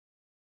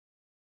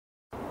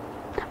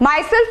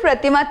Myself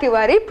Pratima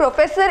Tiwari,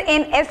 professor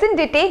in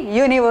SNDT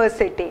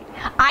University.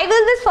 I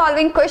will be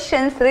solving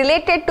questions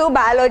related to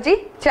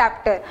biology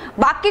chapter.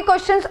 बाकी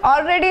questions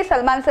already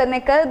Salman sir ने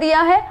कर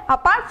दिया है.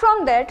 Apart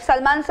from that,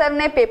 Salman sir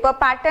ने paper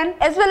pattern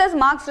as well as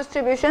marks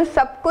distribution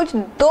सब कुछ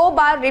 2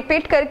 बार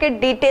repeat करके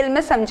detail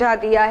में समझा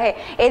दिया है.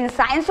 In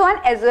science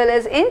 1 as well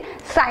as in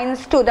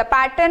science 2. The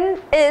pattern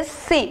is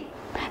same.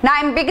 Now I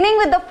am beginning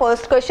with the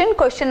first question,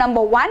 question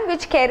number 1,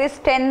 which carries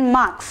 10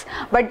 marks,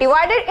 but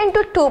divided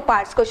into 2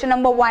 parts, question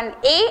number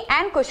 1A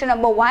and question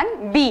number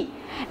 1B.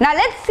 Now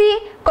let's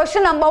see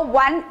question number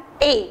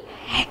 1A.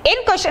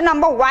 In question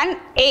number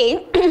 1A,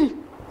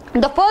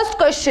 the first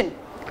question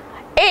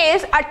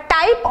is a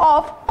type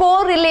of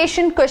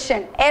correlation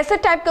question. ऐसे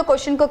type के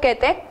question को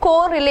कहते हैं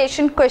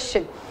correlation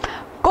question.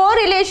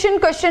 Correlation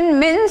question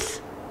means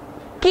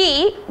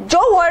कि जो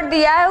word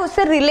दिया है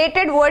उससे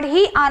रिलेटेड वर्ड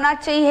ही आना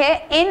चाहिए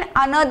in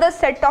another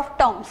set of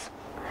terms.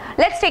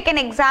 Let's take an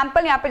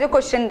example. यहाँ पे जो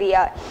क्वेश्चन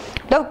दिया है,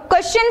 the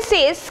question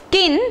says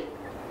skin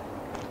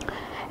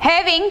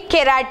having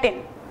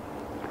keratin.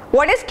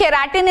 What is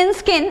keratin in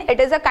skin?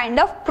 It is a kind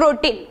of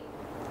protein.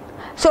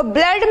 So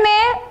blood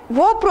में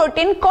वो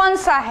protein कौन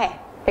सा है?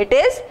 It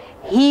is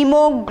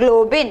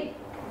haemoglobin.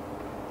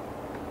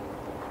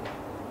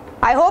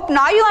 I hope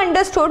now you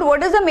understood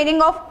what is the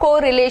meaning of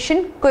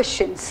correlation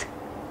questions.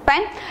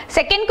 Fine.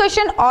 Second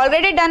question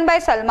already done by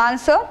Salman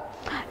sir.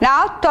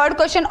 Now third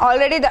question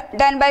already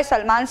done by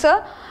Salman sir.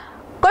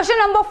 Question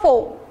number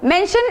 4.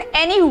 Mention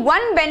any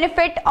one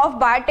benefit of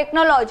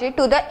biotechnology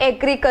to the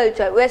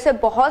agriculture. वैसे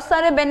बहुत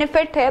सारे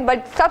benefit है,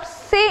 but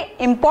सबसे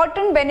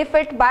important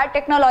benefit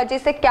biotechnology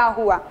से क्या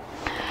हुआ?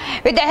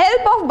 With the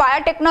help of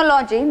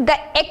biotechnology, the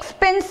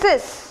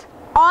expenses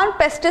on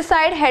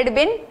pesticide had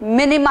been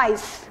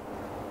minimized.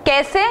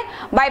 कैसे?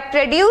 By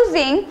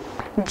producing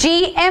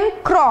GM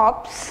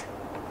crops,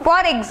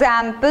 for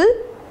example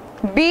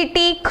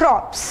BT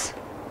crops.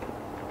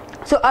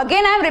 So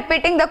again I am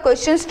repeating the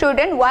question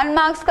student. 1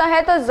 marks का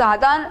है तो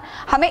ज़्यादा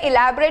हमें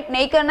elaborate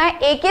नहीं करना है.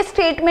 एक ही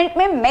statement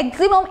में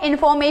maximum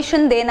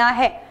information देना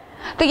है.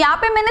 तो यहाँ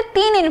पे मैंने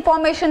 3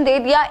 information दे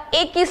दिया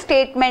एक ही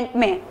statement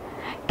में.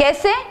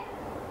 कैसे?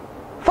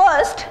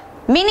 First,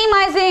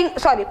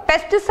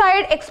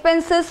 pesticide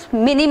expenses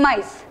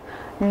minimize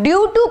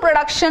due to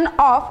production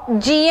of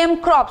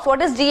GM crops.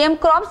 What is GM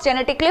crops?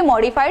 Genetically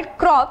modified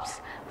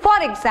crops. For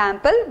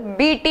example,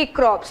 BT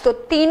crops. तो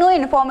तीनों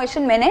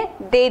information मैंने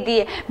दे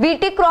दिए.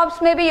 BT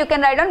crops में भी you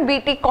can write on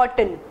BT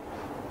cotton.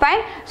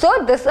 Fine. So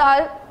this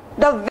are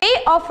the way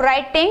of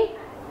writing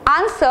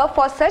answer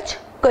for such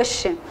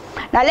question.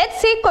 Now let's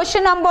see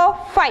question number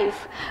 5.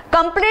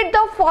 Complete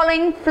the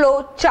following flow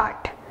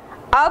chart.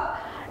 अब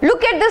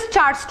look at this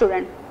chart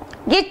student.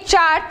 ये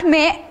chart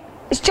में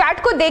इस chart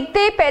को देखते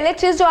ही पहले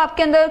चीज जो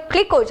आपके अंदर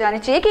क्लिक हो जानी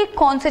चाहिए कि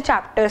कौन से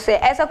चैप्टर से.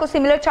 ऐसा कोई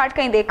सिमिलर चार्ट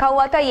कहीं देखा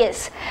हुआ था?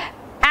 यस,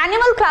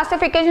 एनिमल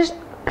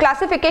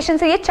क्लासिफिकेशन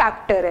से ये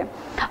चैप्टर है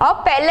और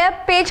पहले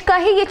पेज का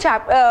ही ये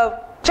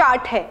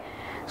चार्ट है.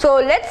 So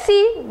let's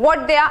see what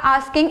they are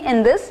asking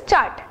in this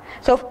chart.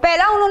 सो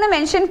पहला उन्होंने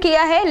मेंशन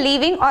किया है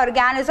लिविंग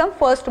ऑर्गेनिज्म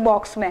फर्स्ट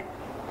बॉक्स में.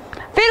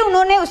 फिर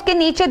उन्होंने उसके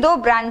नीचे 2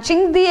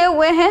 ब्रांचिंग दिए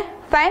हुए हैं.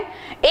 फाइन.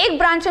 एक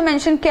ब्रांच में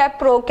मेंशन किया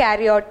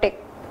प्रोकैरियोटिक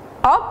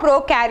और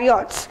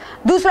प्रोकैरियोट्स.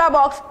 दूसरा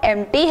बॉक्स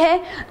एम्प्टी है.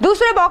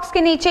 दूसरे बॉक्स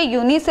के नीचे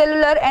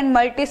यूनिसेलुलर एंड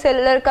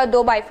मल्टीसेलुलर का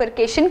 2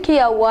 बाइफर्केशन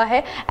किया हुआ है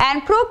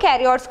एंड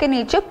प्रोकैरियोट्स के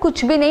नीचे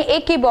कुछ भी नहीं,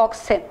 एक ही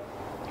बॉक्स है.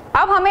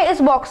 अब हमें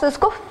इस बॉक्सेस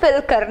को फिल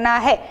करना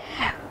है.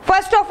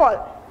 First of all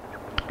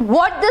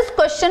what this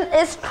question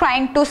is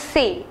trying to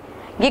से,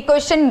 ये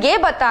क्वेश्चन ये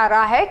बता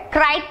रहा है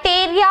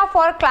criteria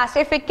for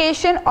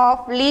classification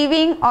of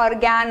living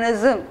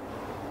organism.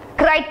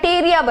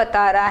 Criteria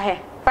बता रहा है.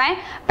 फाइन.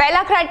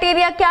 पहला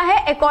क्राइटेरिया क्या है?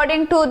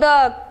 According to the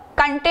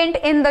content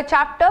in the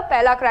chapter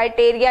पहला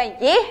क्राइटेरिया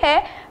ये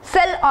है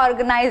cell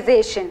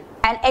organisation.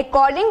 And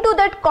according to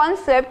that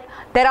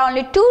concept there are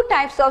only 2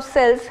 types of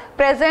cells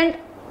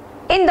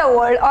present in the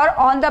world और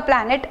on the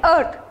planet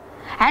earth.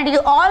 And you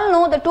all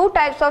know the 2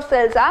 types of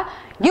sales are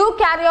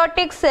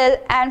eukaryotic cell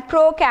and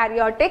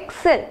prokaryotic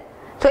cell.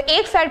 तो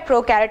एक side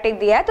prokaryotic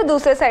दिया है तो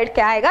दूसरे side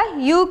क्या आएगा?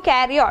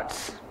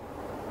 Eukaryotes.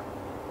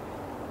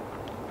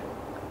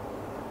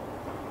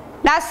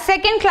 Now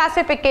second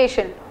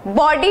classification,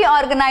 body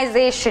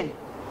organization.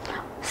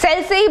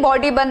 Cell से ही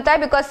बॉडी बनता है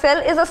because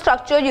cell is a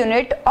structure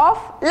unit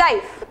of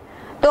life.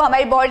 तो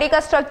हमारी बॉडी का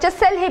स्ट्रक्चर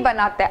सेल ही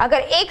बनाता है. अगर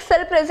एक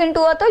सेल प्रेजेंट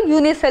हुआ तो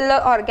unicellular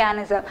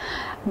organism.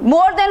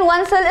 More than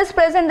 1 cell is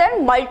present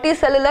then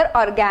multicellular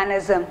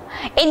organism.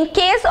 In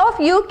case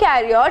of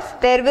eukaryotes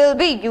there will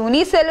be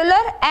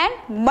unicellular and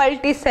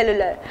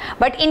multicellular,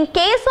 but in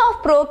case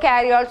of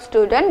prokaryote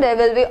student there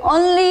will be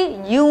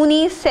only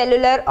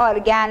unicellular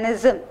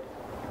organism.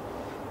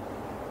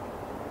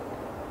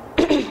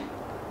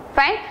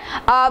 Fine.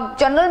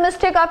 General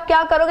mistake आप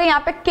क्या करोगे? यहाँ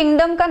पे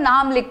kingdom का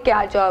नाम लिख के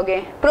आ जाओगे.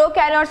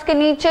 प्रोकैरियोट्स के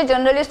नीचे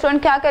जनरली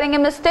स्टूडेंट क्या करेंगे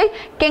मिस्टेक?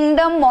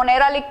 किंगडम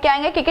मोनेरा लिख के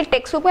आएंगे क्योंकि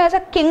टेक्स्ट बुक में ऐसा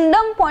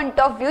किंगडम पॉइंट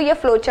ऑफ व्यू ये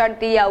फ्लो चार्ट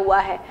दिया हुआ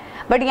है.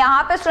 बट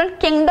यहाँ पे student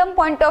kingdom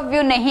point of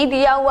view नहीं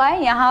दिया हुआ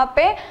है. यहाँ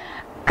पे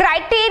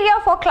criteria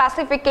for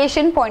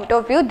classification point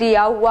of view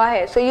दिया हुआ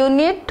है. So you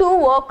need to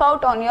work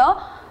out on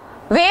your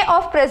way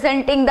of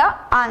presenting the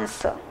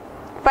answer.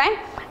 Fine.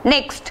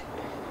 Next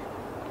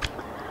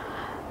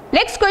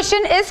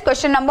question is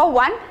question number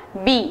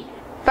 1B.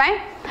 Fine.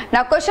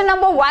 Now question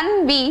number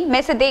 1B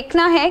में से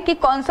देखना है कि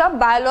कौन सा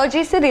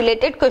बायोलॉजी से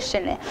रिलेटेड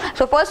क्वेश्चन है.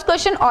 So first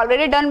question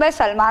already done by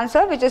Salman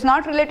sir which is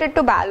not related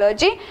to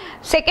biology.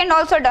 Second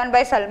also done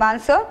by Salman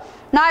sir.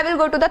 Now I will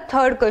go to the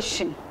third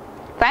question.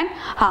 Fine.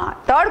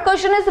 Third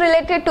question is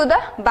related to the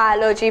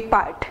biology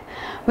part.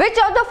 Which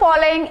of the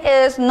following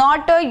is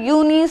not a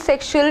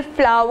unisexual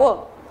flower?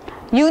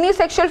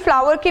 Unisexual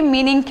flower की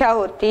meaning क्या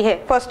होती है?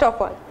 First of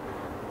all,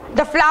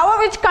 the flower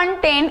which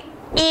contain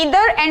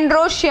either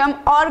androecium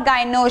or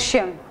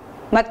gynoecium.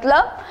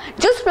 मतलब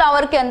जिस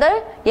flower के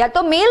अंदर या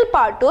तो मेल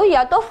पार्ट हो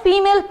या तो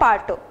फीमेल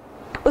पार्ट हो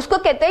उसको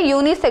कहते हैं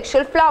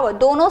यूनिसेक्सुअल फ्लावर.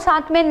 दोनों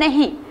साथ में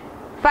नहीं.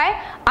 Fine.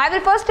 I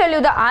will first tell you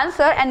the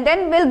answer and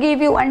then will give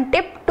you one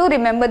tip to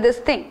remember this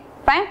thing.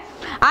 Fine.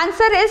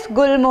 Answer is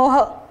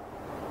gulmohar.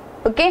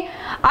 Okay.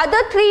 Other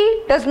three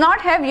does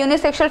not have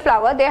unisexual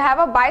flower. They have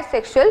a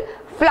bisexual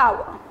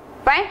flower.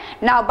 Fine.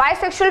 Now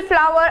bisexual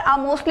flower are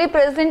mostly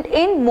present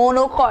in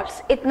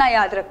monocots. इतना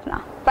याद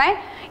रखना. Fine.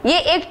 ये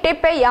एक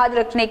tip है याद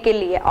रखने के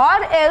लिए.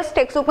 और else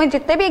टेक्स्ट बुक में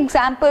जितने भी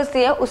एग्जाम्पल्स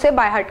दिए उसे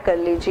बाय हार्ट कर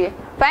लीजिए.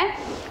 Fine.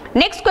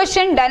 Next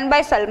question done by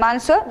Salman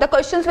sir. The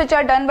questions which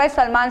are done by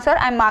Salman sir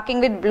I am marking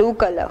with blue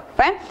color.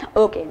 Fine.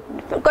 Okay.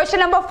 Question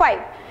number 5.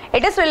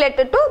 It is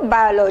related to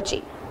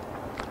biology.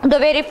 The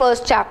very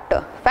first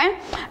chapter. Fine.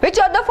 Which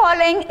of the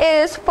following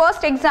is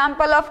first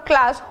example of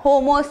class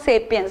Homo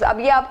sapiens? अब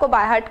ये आपको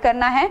by heart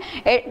करना है.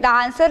 The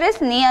answer is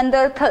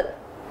Neanderthal.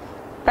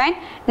 Fine.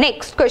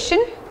 Next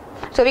question.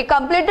 So we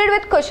completed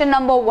with question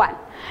number 1.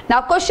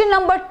 Now question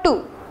number 2.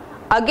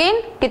 Again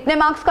कितने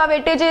marks का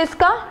weightage है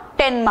इसका?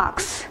 10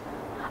 marks.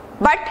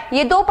 But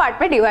ये दो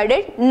पार्ट में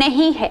डिवाइडेड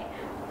नहीं है.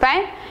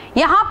 फाइन.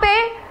 यहाँ पे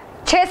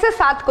 6 से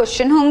 7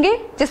 क्वेश्चन होंगे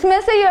जिसमें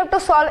से you have to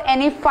solve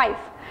any 5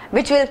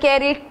 which will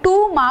carry 2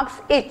 marks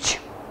each.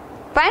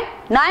 Fine.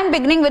 Now I am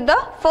beginning with the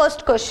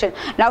first question.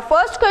 Now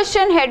first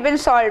question had been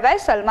solved by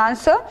Salman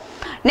sir.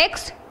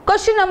 Next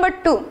question number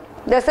 2.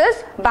 This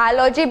is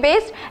biology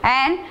based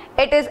and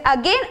it is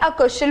again a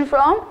question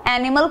from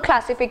animal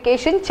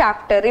classification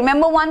chapter.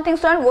 Remember one thing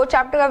student, वो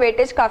chapter का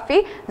weightage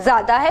काफी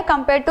ज़्यादा है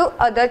compared to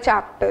other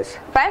chapters.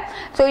 Fine.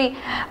 So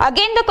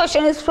again the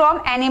question is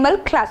from animal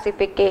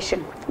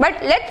classification. But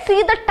let's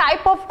see the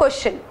type of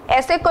question.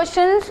 ऐसे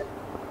questions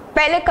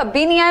पहले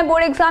कभी नहीं आए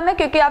बोर्ड एग्जाम में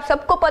क्योंकि आप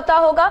सबको पता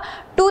होगा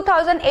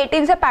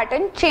 2018 से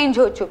पैटर्न चेंज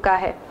हो चुका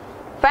है.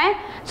 फाइन.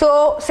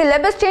 सो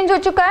सिलेबस चेंज हो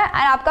चुका है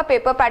एंड आपका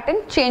पेपर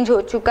पैटर्न चेंज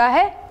हो चुका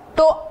है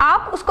तो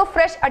आप उसको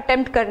फ्रेश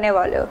अटेम्प्ट करने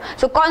वाले हो.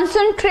 So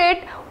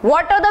concentrate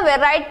what are the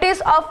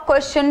varieties of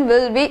question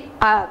will be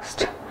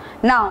asked.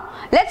 Now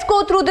let's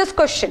go through this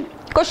question.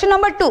 Question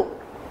number 2.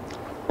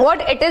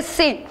 What it is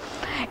saying?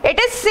 It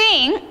is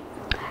saying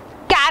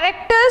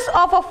characters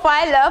of a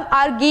phylum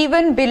are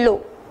given below.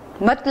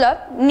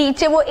 मतलब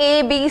नीचे वो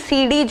A B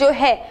C D जो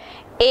है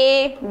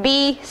A B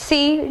C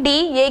D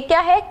ये क्या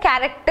है?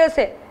 Characters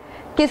है.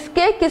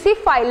 किसके? किसी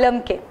फाइलम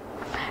के.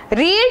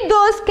 Read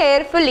those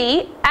carefully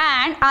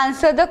and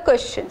answer the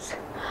questions.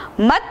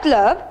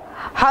 मतलब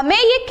हमें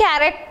ये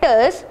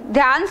कैरेक्टर्स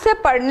ध्यान से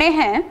पढ़ने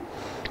हैं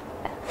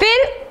फिर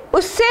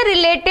उससे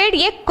रिलेटेड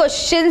ये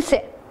क्वेश्चंस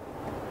है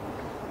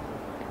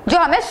जो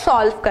हमें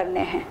सॉल्व करने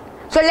हैं.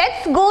 So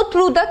let's go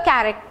through the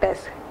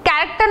characters.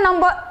 Character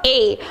number A,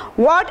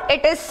 what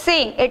it is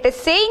saying? It is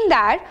saying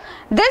that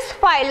this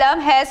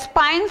phylum has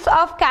spines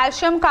of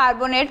calcium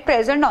carbonate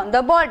present on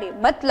the body.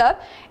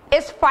 मतलब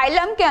इस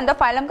phylum के अंदर,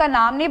 phylum का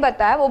नाम नहीं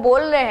बताया, वो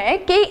बोल रहे हैं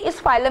कि इस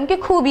फाइलम की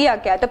खूबियां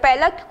क्या है. तो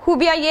पहला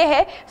खूबियां ये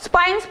है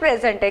स्पाइन्स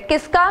प्रेजेंट है.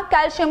 किसका?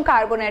 कैल्शियम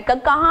कार्बोनेट का.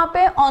 कहाँ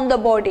पे? On the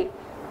body.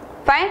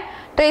 फाइन.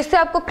 तो इससे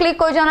आपको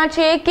क्लिक हो जाना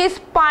चाहिए कि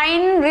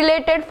स्पाइन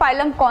रिलेटेड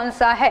फाइलम कौन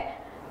सा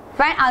है.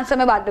 फाइन. आंसर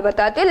में बाद में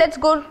बताती हूँ. Let's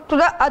go to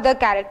the other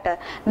character.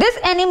 This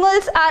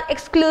animals are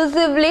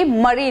exclusively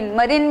marine.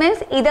 Marine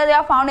means either they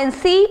are found in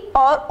सी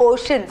और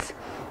oceans.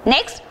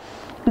 Next,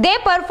 they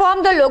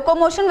perform the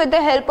locomotion with the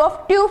help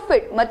of tube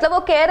fit. मतलब वो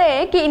कह रहे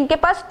हैं कि इनके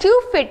पास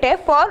ट्यूब फिट है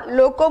for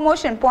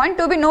locomotion. Point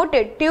to be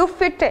noted, tube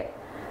fit है.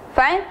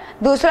 फाइन.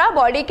 दूसरा,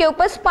 बॉडी के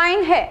ऊपर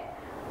स्पाइन है.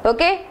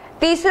 ओके.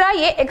 तीसरा,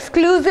 ये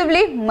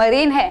एक्सक्लूसिवली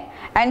मरीन है.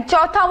 एंड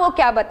चौथा वो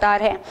क्या बता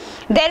रहे हैं?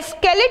 There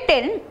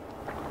skeleton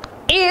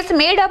is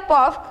made up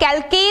of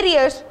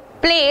calcareous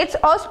plates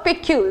or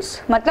spicules.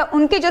 मतलब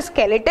उनके जो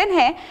skeleton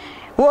है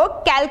वो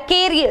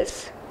calcareous.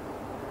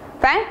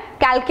 Fine.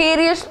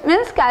 Calcareous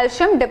means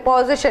calcium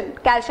deposition,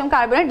 calcium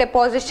carbonate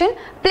deposition.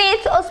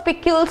 Plates or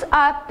spicules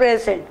are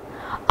present.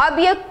 अब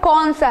ये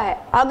कौन सा है?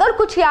 अगर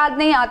कुछ याद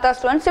नहीं आता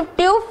स्टूडेंट, सिर्फ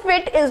tube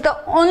fit is the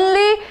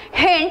only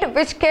hint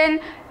which can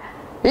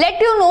let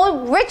you know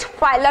which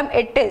phylum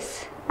it is.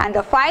 And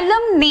the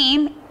phylum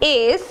name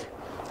is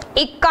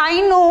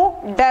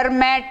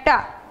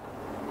Echinodermata.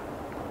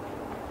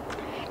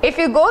 If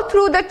you go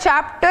through the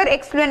chapter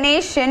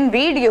explanation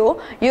video,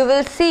 you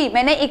will see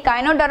मैंने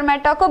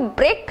Echinodermata को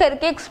break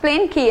करके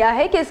explain किया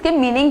है कि इसकी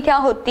meaning क्या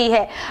होती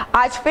है.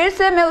 आज फिर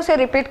से मैं उसे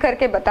रिपीट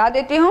करके बता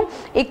देती हूँ.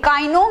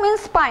 इकाइनो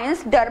means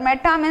spines,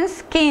 डर्मेटा means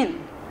skin.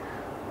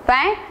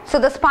 Fine. So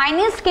the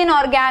spiny skin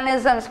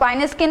organism,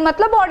 spiny skin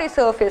मतलब body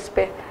surface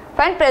पे,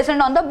 fine,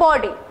 present on the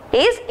body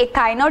is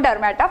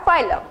Echinodermata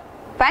phylum.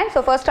 Fine.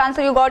 So first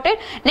answer you got it.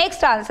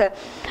 Next answer.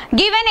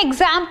 Give an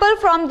example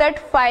from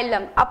that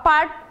phylum.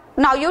 Apart,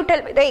 now you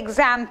tell me the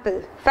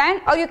example. Fine.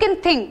 Or you can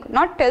think,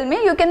 not tell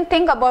me, you can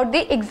think about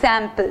the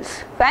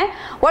examples. Fine.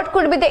 What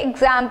could be the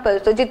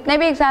examples? तो जितने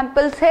भी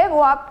examples है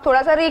वो आप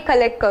थोड़ा सा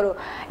recollect करो.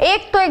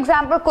 एक तो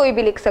example कोई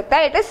भी लिख सकता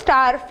है. It is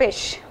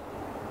starfish.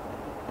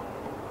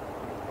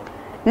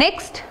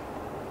 Next,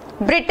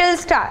 brittle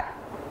star,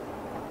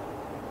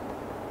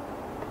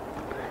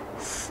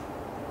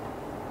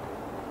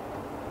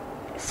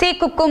 sea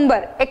cucumber,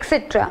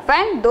 etc.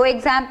 Fine, दो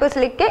examples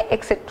लिख के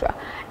etc.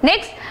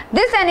 Next,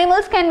 these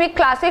animals can be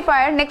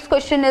classified. Next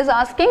question is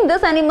asking,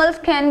 these animals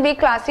can be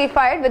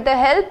classified with the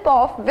help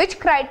of which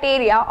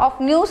criteria of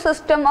new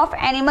system of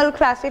animal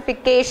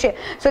classification.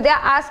 So they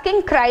are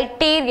asking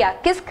criteria.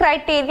 किस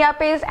criteria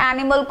पे इस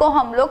animal को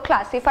हम लोग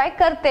classify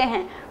करते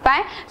हैं.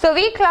 Fine. So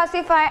we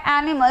classify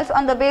animals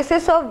on the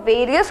basis of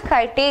various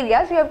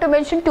criteria. You have to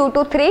mention 2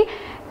 to 3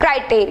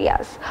 criteria.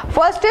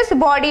 First is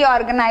body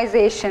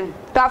organization.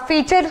 तो आप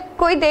फीचर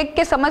कोई देख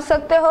के समझ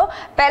सकते हो.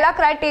 पहला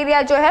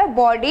क्राइटेरिया जो है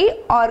body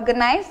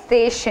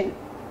organisation.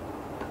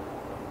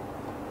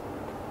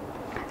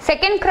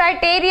 Second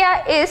criteria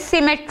is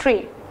symmetry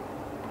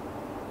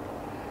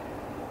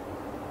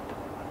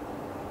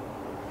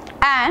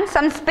and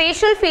some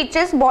special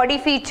features, body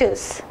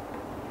features.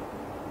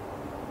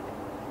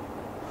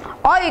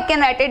 Or you can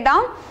write it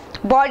down,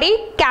 body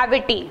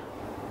cavity.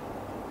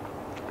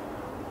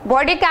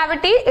 Body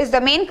cavity is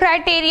the main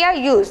criteria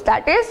used,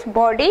 that is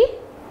body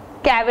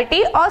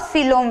cavity or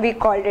coelom we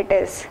called it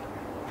as.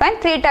 Fine.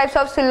 3 types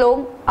of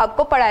coelom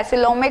आपको पढ़ा है,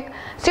 coelomic,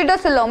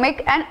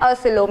 pseudocoelomic and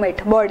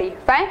acoelomate body.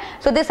 Fine.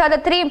 So these are the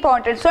 3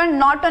 important. So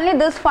not only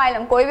this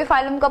phylum, कोई भी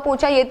phylum का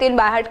पूछा ये 3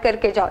 बाहर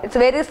करके जाओ. It's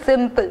very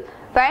simple.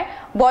 Fine.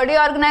 Body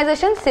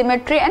organization,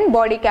 symmetry and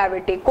body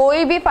cavity.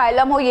 कोई भी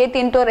phylum हो ये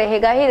 3 तो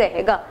रहेगा ही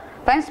रहेगा.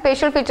 Fine.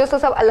 Special features तो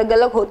सब अलग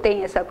अलग होते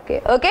हैं सबके.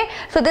 Okay.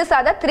 So these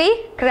are the 3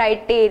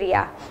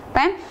 criteria.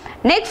 Fine.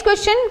 Next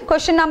question,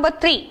 question number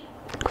 3.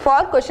 For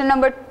question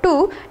number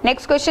 2,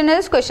 next question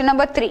is question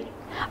number 3.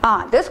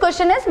 This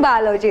question is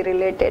biology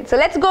related. So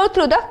let's go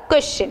through the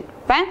question.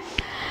 Fine.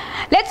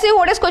 Let's see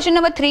what is question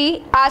number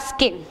 3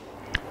 asking.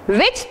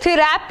 Which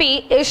therapy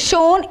is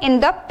shown in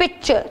the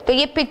picture? तो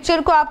ये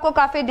picture को आपको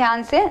काफी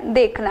ध्यान से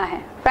देखना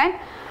है. Fine.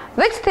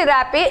 Which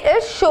therapy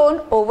is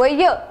shown over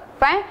here?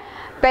 Fine.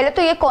 पहले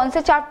तो ये कौन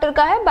से चैप्टर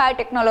का है?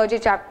 बायोटेक्नोलॉजी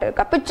चैप्टर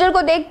का. पिक्चर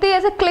को देखते ही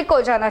ऐसे क्लिक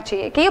हो जाना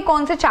चाहिए कि ये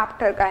कौन से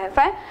चैप्टर का है.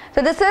 Fine.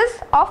 So this is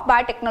of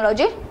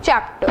biotechnology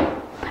chapter.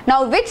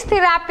 Now which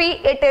therapy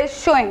it is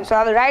showing. So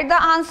I will write the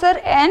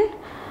answer and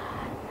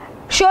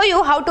show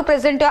you how to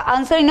present your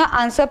answer in your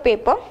answer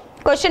paper.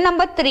 Question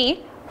number 3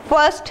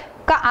 first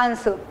का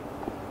answer.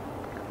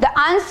 The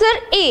answer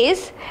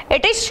is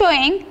it is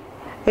showing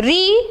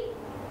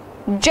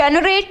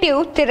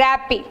regenerative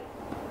therapy.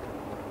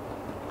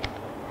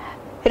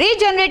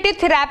 Regenerative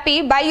therapy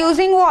by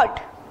using what?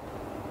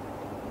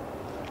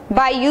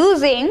 By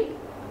using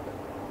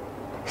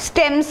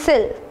stem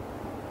cell.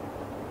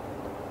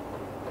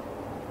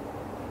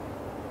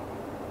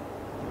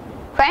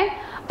 Fine.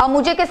 अब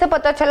मुझे कैसे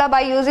पता चला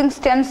by using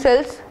stem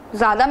cells?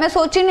 ज्यादा मैं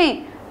सोची नहीं.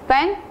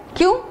 Fine.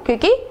 क्यों?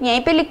 क्योंकि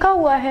यहीं पे लिखा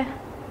हुआ है.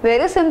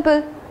 Very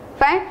simple.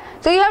 Fine.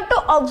 So you have to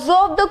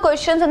observe the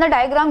questions and the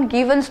diagram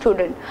given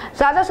student.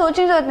 ज़्यादा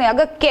सोचने की जरूरत नहीं.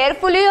 अगर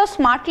carefully और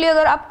smartly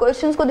अगर आप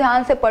questions को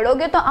ध्यान से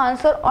पढ़ोगे तो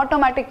आंसर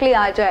automatically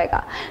आ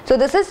जाएगा. So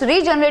this is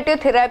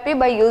regenerative therapy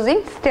by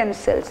using stem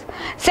cells.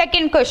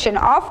 Second question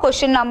of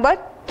question number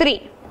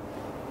 3.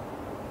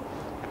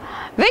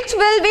 Which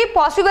will be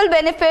possible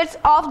benefits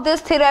of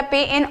this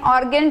therapy in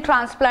organ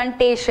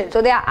transplantation?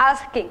 So they are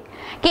asking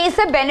कि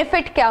इससे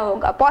benefit क्या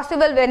होगा?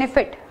 Possible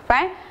benefit.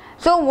 Fine.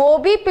 So वो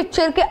भी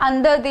picture के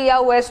अंदर दिया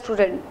हुआ है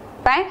student.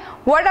 Fine.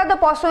 What are the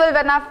possible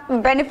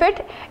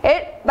benefit?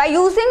 By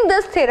using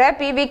this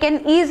therapy, we can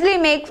easily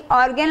make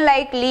organ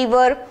like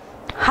liver,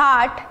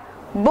 heart,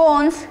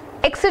 bones,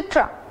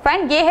 etc.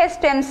 Fine. ये है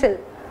stem cell.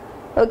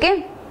 Okay.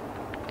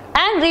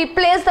 And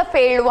replace the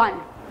failed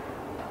one.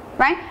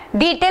 Fine.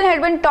 Detail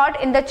had been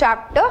taught in the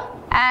chapter,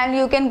 and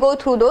you can go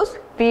through those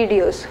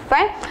videos.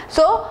 Fine.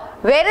 So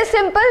very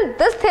simple.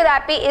 This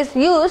therapy is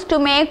used to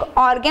make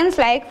organs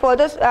like for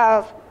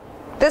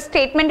this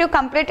statement you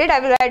completed. I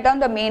will write down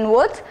the main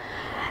words.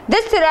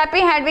 This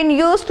therapy had been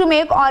used to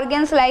make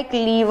organs like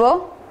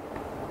liver,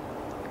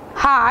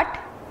 heart,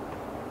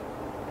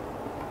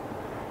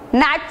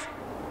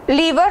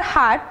 liver,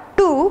 heart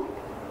to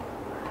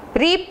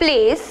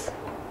replace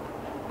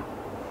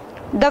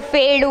the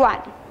failed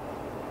one.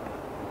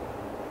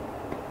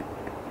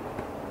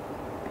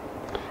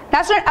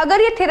 Now student,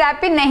 अगर ये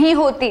therapy नहीं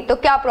होती तो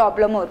क्या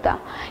problem होता?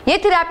 ये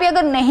therapy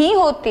अगर नहीं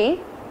होती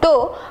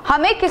तो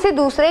हमें किसी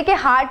दूसरे के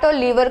हार्ट और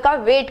लीवर का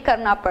वेट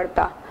करना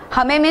पड़ता,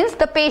 हमें means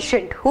the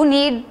patient who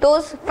need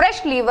those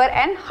fresh liver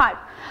and heart.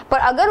 पर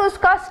अगर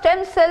उसका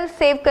स्टेम सेल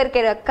सेव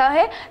करके रखा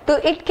है तो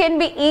it can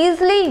be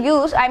easily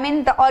use, I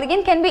mean the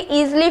organ can be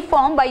easily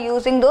form by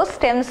using दो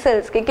स्टेम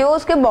सेल्स, क्योंकि वो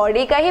उसके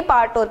बॉडी का ही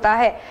पार्ट होता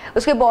है,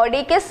 उसके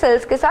बॉडी के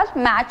सेल्स के साथ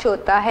मैच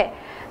होता है।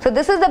 So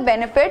this is the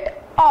benefit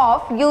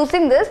of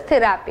using this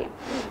therapy.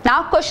 Now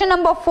question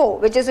number 4,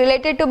 which is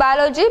related to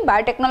biology,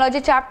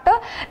 biotechnology chapter.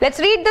 Let's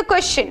read the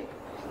question.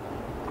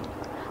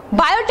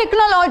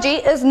 Biotechnology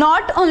is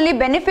not only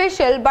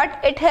beneficial but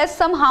it has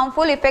some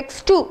harmful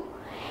effects too.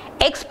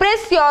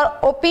 Express your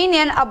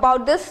opinion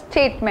about this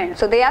statement.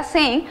 So they are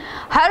saying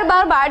her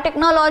bar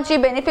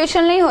biotechnology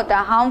beneficial नहीं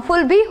होता,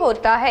 harmful भी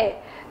होता है।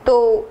 तो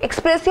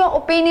express your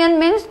opinion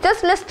means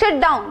just list it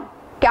down.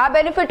 क्या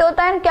benefit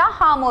होता है, क्या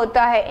हार्म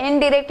होता है।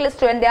 Indirectly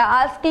student they are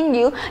asking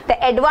you the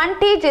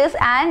advantages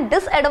and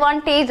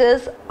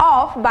disadvantages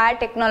of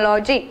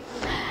biotechnology.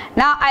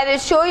 Now I will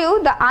show you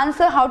the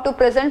answer how to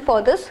present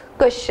for this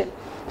question.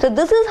 So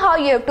this is how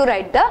you have to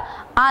write the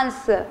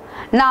answer.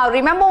 Now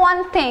remember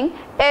one thing,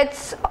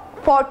 it's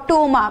for 2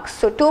 marks.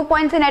 So 2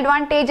 points in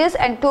advantages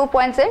and 2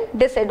 points in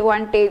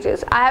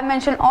disadvantages. I have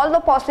mentioned all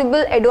the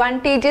possible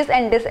advantages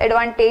and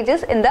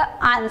disadvantages in the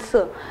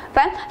answer.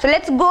 Fine. So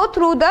let's go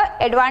through the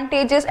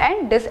advantages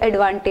and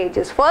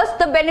disadvantages. First,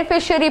 the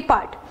beneficiary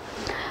part.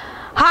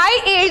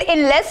 High yield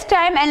in less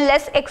time and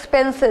less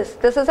expenses.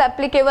 This is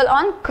applicable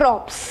on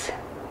crops.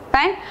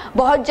 Fine.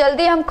 बहुत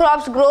जल्दी हम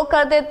crops grow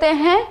कर देते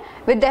हैं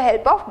with the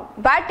help of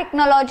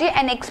biotechnology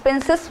and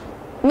expenses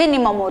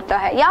minimum होता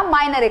है या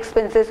minor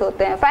expenses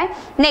होते हैं। Fine.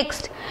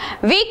 Next,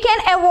 we can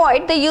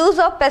avoid the use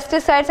of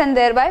pesticides and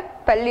thereby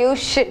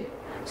pollution.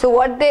 So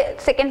what the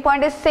second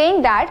point is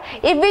saying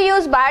that if we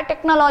use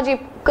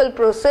biotechnological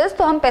process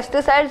तो हम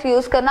pesticides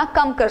use करना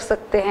कम कर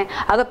सकते हैं।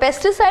 अगर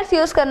पेस्टिसाइड्स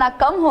यूज करना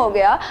कम हो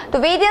गया तो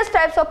वेरियस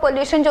टाइप्स ऑफ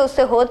पोल्यूशन जो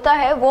उससे होता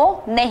है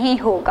वो नहीं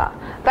होगा।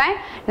 Fine.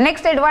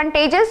 Next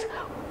advantages,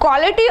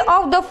 quality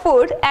of the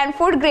food and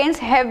food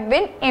grains have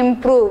been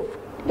improved.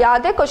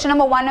 याद है क्वेश्चन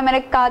नंबर 1 में मैंने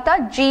कहा था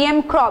GM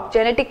crop,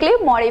 genetically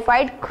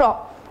modified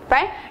crop.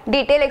 Fine.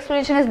 Detailed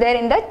explanation is there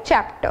in the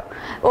chapter.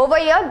 Over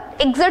here,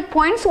 exact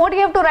points what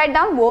you have to write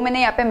down वो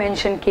मैंने यहाँ पे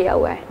mention किया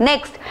हुआ है।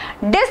 Next,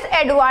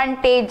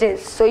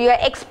 disadvantages. So you are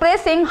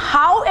expressing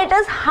how it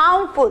is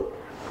harmful.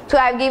 So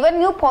I have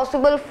given you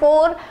possible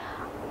 4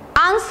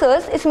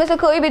 answers. इसमें से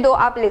कोई भी 2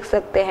 आप लिख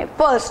सकते हैं।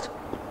 First,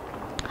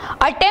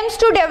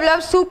 attempts to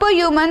develop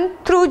superhuman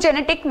through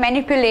genetic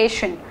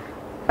manipulation.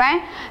 Fine.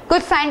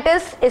 कुछ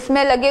साइंटिस्ट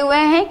इसमें लगे हुए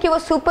हैं कि वो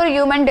सुपर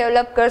ह्यूमन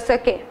डेवलप कर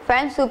सके।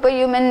 Fine. Super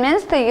human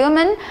means the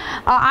human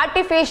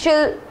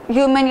artificial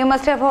human, you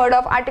must have heard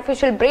of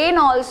artificial brain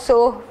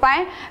also.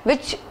 Fine,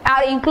 which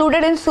are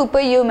included in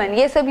super human.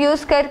 ये सब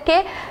यूज करके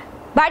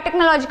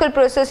बायोटेक्नोलॉजिकल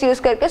प्रोसेस यूज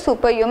करके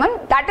super human,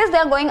 that is they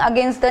are going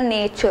against the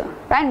nature,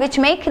 fine, which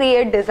may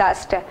create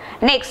disaster.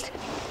 Next,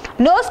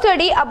 no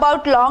study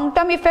about long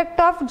term effect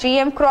of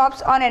GM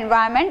crops on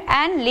environment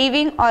and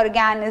living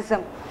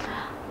organism.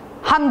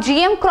 हम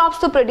GM crops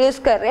तो produce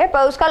कर रहे हैं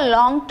पर उसका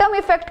long term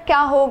effect क्या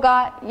होगा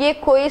ये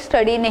कोई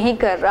स्टडी नहीं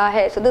कर रहा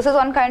है। So this is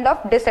one kind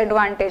of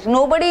disadvantage.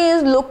 Nobody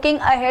is looking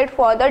ahead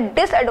for the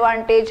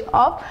disadvantage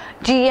of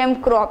GM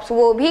crops,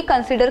 वो भी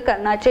कंसिडर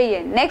करना चाहिए।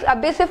 नेक्स्ट,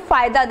 अभी सिर्फ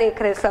फायदा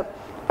देख रहे सब,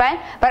 फाइन,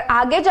 पर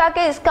आगे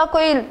जाके इसका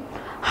कोई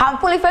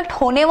हार्मफुल इफेक्ट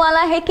होने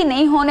वाला है कि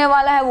नहीं होने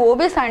वाला है वो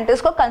भी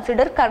साइंटिस्ट को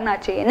कंसिडर करना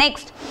चाहिए।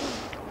 नेक्स्ट,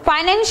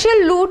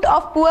 फाइनेंशियल लूट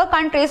of poor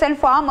countries and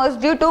farmers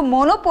due to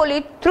monopoly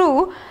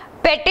through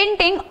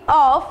patenting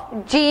of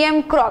GM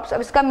crops.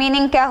 अब इसका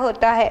मीनिंग क्या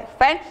होता है?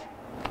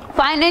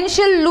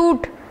 फाइनेंशियल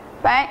लूट,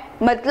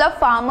 मतलब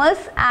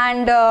फार्मर्स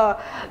एंड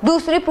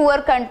दूसरी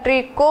पुअर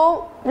कंट्री को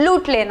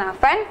लूट लेना।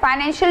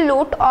 फाइनेंशियल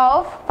लूट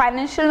ऑफ,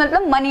 फाइनेंशियल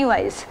मतलब मनी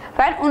वाइज,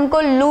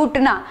 उनको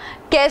लूटना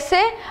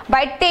कैसे?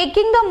 By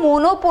taking the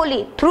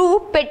monopoly through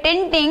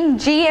patenting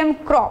GM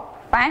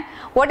crop.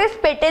 What is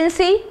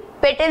patency?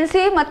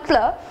 Patency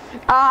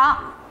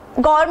मतलब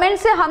गवर्नमेंट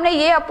से हमने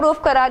ये अप्रूव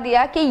करा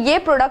दिया कि ये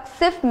प्रोडक्ट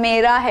सिर्फ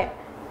मेरा है,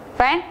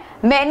 फाइन,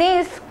 मैंने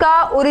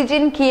इसका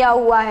ओरिजिन किया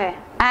हुआ है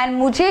एंड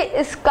मुझे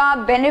इसका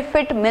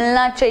बेनिफिट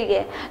मिलना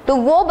चाहिए, तो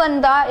वो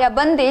बंदा या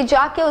बंदे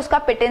जाके उसका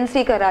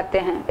पेटेंसी कराते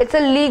हैं। It's a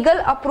legal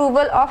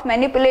approval of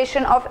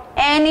manipulation of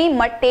any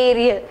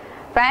material,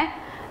 fine,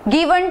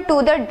 given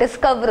to the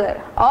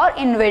discoverer और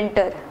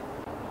inventor.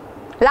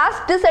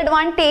 Last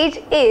disadvantage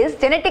is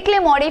genetically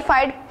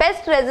modified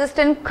pest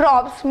resistant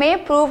crops may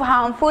prove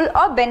harmful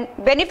or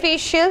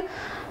beneficial,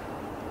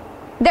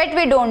 that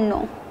we don't know.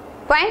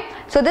 Fine.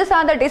 So these are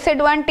the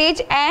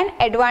disadvantage and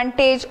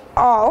advantage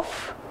of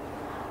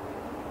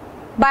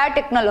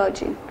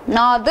biotechnology.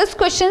 Now this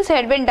questions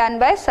had been done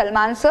by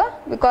Salman sir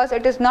because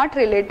it is not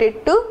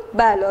related to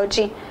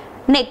biology.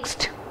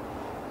 Next,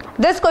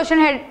 this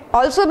question had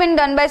also been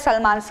done by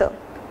Salman sir.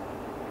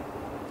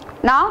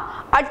 Now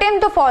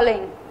attempt the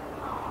following.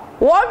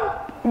 What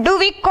do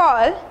we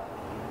call,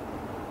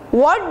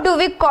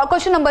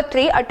 question number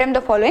 3, attempt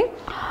the following.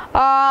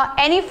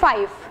 Any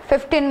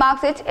 15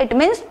 marks each, it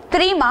means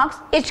 3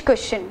 marks each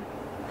question.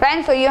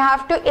 Fine, so you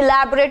have to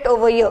elaborate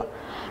over here.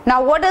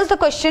 Now what is the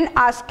question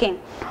asking?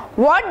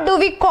 What do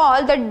we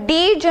call the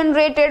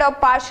degenerated or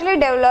partially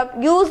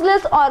developed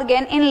useless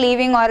organ in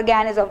living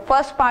organism?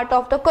 First part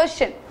of the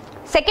question.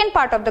 Second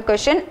part of the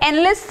question,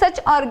 enlist such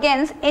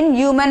organs in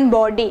human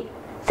body.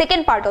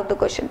 Second part of the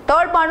question.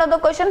 Third part of the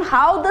question,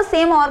 how the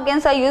same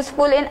organs are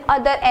useful in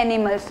other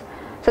animals.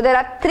 So there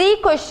are 3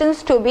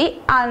 questions to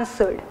be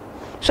answered.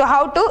 So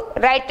how to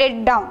write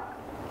it down?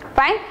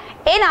 Fine.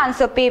 In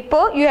answer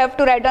paper, you have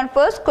to write down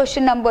first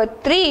question number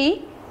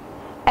 3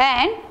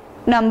 and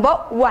number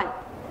 1.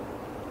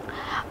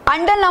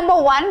 Under number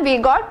 1, we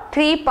got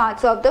 3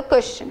 parts of the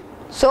question.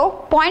 So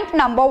point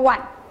number 1.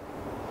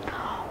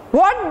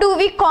 What do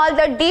we call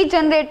the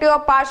degenerative or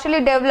partially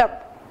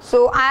developed?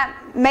 So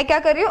मैं क्या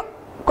कर रही हूँ?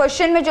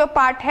 Question में जो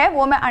part है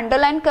वो मैं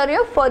अंडरलाइन कर रही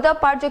हूँ, फर्दर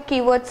पार्ट जो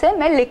कीवर्ड्स है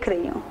मैं लिख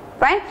रही हूँ.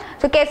 फाइन.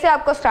 सो कैसे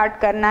आपको स्टार्ट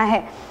करना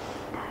है?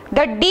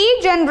 The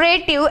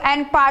degenerative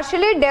and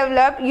partially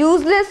developed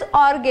useless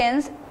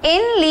organs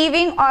in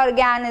living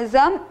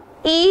organism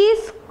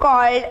is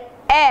called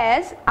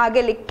as,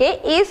 आगे लिख के,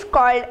 is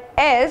called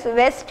as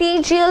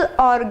vestigial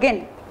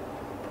organ.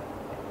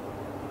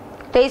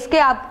 तो इसके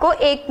आपको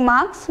 1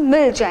 मार्क्स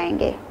मिल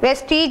जाएंगे.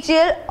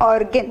 Vestigial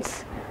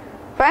organs.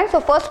 Fine. So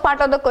first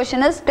part of the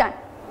question is done.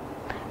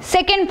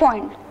 Second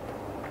point.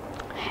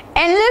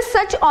 Enlist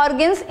such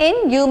organs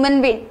in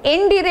human being.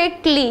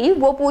 Indirectly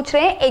वो पूछ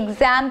रहे हैं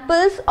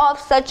examples of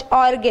such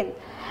organ.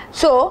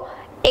 So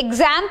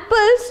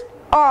examples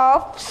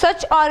of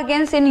such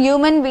organs in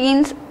human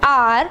beings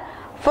are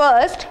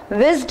first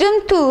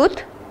wisdom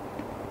tooth,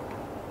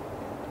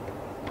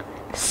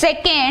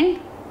 second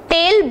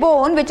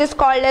tailbone which is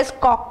called as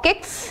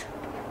coccyx,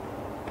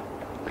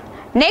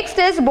 next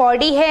is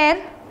body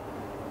hair,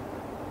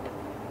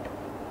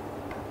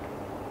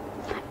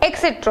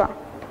 etc.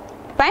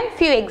 Find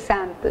few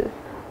examples.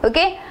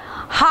 Okay,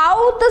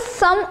 how the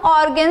some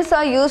organs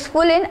are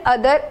useful in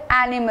other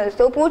animals.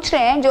 तो पूछ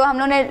रहे हैं जो हम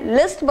लोगों ने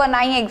list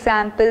बनाई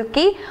example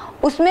की,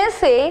 उसमें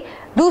से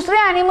दूसरे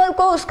एनिमल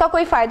को उसका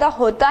कोई फायदा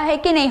होता है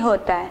कि नहीं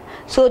होता है.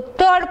 So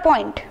third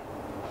point,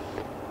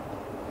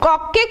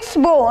 coccyx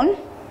bone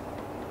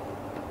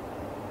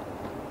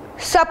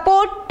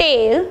support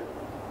tell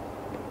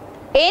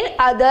in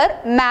other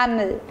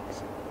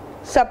mammals,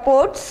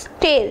 supports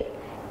tail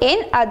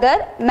in other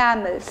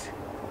mammals,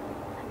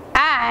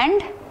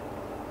 and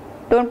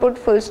don't put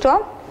full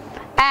stop,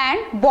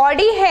 and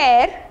body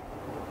hair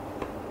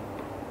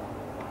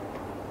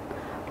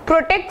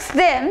protects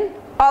them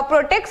or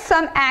protects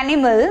some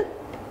animal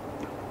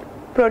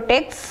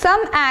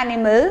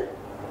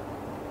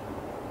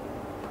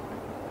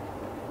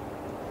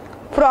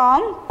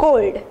from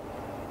cold.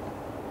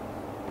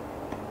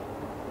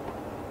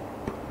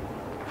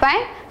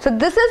 Fine. So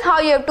this is how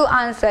you have to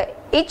answer.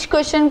 Each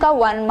question ka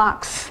 1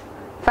 marks.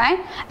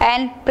 Fine.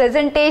 And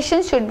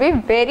presentation should be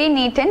very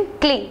neat and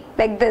clean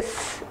like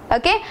this.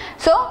 Okay.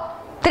 So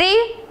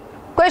 3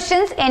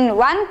 questions in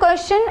 1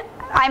 question.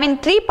 I mean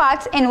 3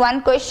 parts in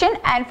 1 question,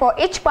 and for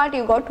each part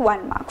you got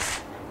 1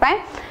 marks. Fine.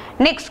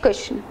 Next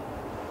question.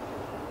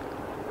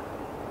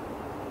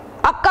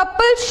 A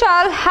couple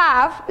shall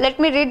have, let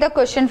me read the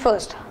question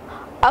first.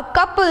 A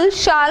couple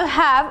shall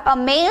have a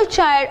male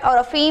child or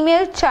a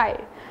female child.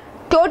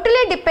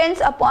 Totally depends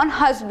upon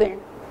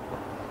husband.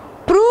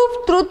 Prove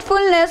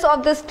truthfulness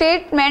of the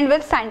statement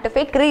with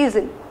scientific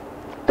reason.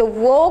 तो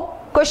वो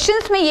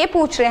questions में ये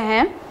पूछ रहे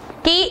हैं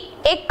कि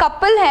एक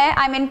couple है,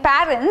 आई मीन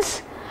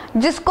पेरेंट्स,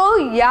 जिसको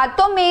या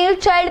तो मेल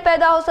चाइल्ड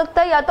पैदा हो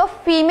सकता है या तो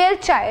फीमेल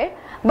चाइल्ड,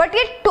 बट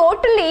ये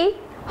टोटली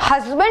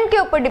हस्बैंड के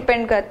ऊपर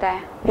डिपेंड करता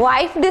है.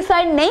 वाइफ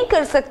डिसाइड नहीं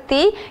कर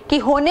सकती कि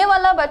होने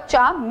वाला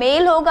बच्चा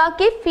मेल होगा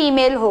कि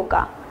फीमेल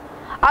होगा.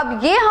 अब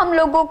ये हम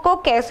लोगों को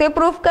कैसे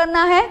प्रूव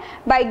करना है?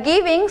 By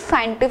giving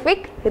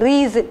scientific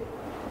reason.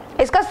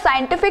 इसका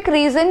साइंटिफिक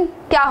रीजन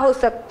क्या हो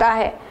सकता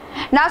है?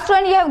 Now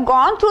student, you have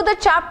gone through the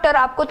chapter,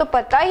 आपको तो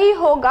पता ही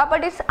होगा,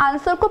 बट इस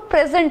आंसर को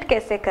प्रेजेंट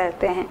कैसे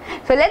करते हैं.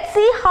 So let's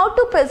see how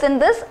to present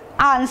this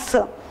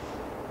answer.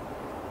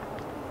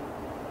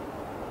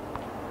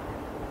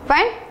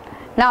 Fine.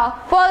 Now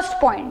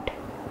first point,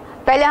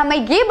 पहले हमें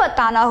ये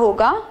बताना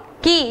होगा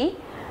कि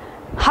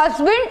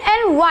हस्बैंड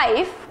एंड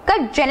वाइफ का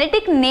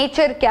जेनेटिक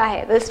नेचर क्या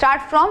है. Will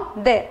start from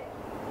there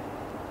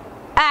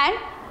and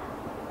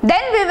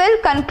then we will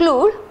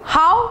conclude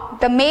how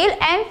the male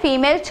and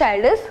female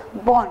child is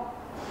born.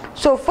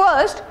 So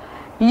first,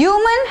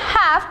 human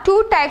have 2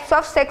 types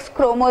of sex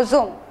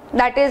chromosome,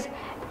 that is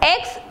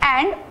X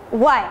and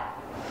Y.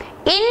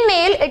 In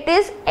male it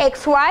is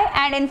XY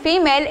and in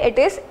female it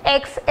is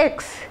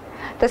XX.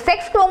 तो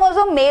sex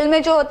chromosome male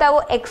में जो होता है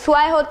वो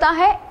XY होता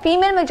है,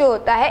 female में जो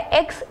होता है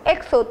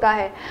XX होता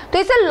है. तो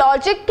इसे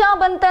लॉजिक क्या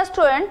बनता है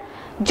स्टूडेंट?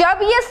 जब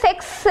ये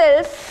सेक्स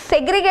सेल्स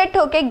सेग्रीगेट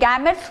होके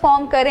गैमेट्स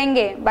फॉर्म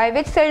करेंगे, by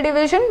which cell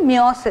division?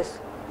 Meiosis.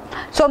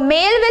 So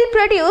mail will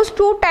produce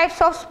 2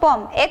 types of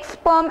sperm, X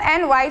sperm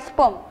and Y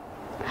sperm.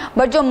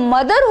 But जो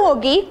मदर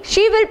होगी,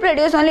 she will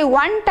produce only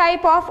 1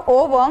 type of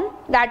ovum,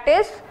 that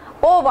is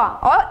ओवा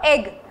और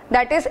egg,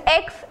 that is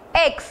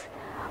XX.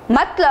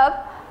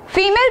 मतलब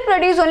Female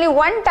produce only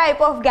one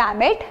type of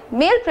gamete,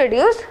 male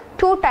produce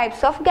two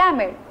types of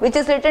gamete, which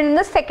is written in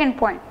the second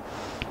point.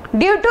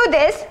 Due to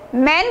this,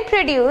 men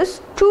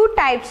produce two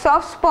types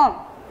of sperm,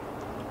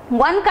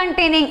 one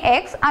containing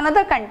X,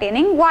 another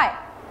containing Y,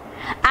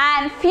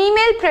 and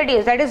female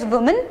produce, that is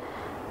women,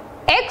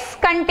 X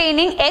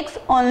containing X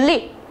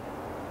only.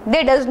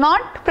 They does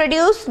not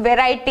produce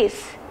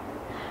varieties.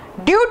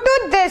 Due to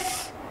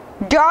this,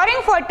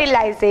 during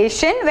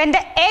fertilization, when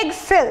the egg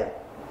cell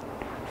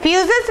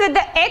fuses with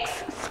the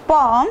X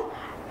sperm,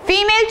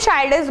 female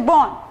child is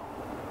born,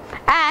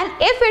 and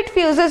if it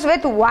fuses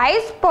with Y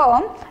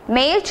sperm,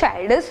 male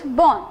child is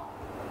born.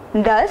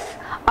 Thus,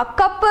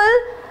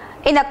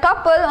 in a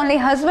couple only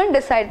husband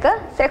decides the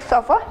sex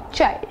of a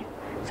child.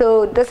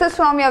 So this is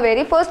from your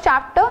very first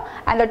chapter,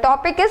 and the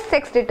topic is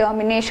sex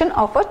determination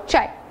of a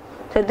child.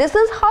 So this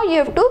is how you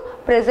have to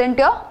present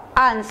your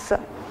answer.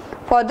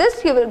 For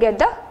this you will get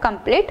the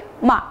complete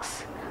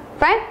marks.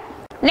 Fine.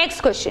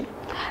 Next question.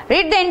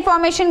 Read the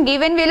information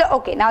given below.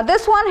 Okay, now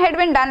this one had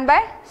been done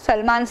by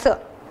Salman sir.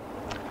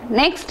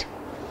 Next.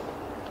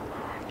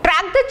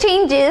 Track the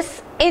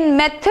changes in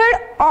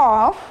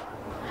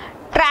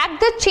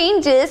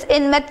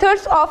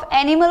methods of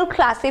animal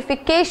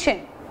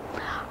classification.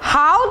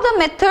 How the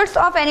methods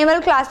of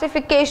animal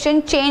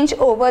classification change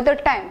over the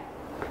time.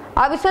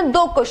 अब इसमें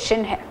दो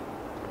question है.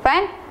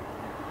 Fine.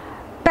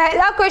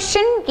 पहला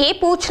question ये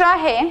पूछ रहा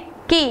है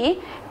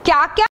कि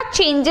क्या क्या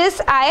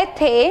चेंजेस आए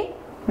थे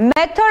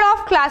मेथड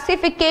ऑफ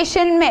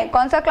क्लासिफिकेशन में.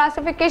 कौन सा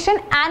क्लासिफिकेशन?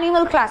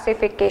 Animal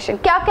classification.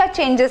 क्या क्या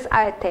चेंजेस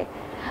आए थे.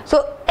 सो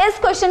इस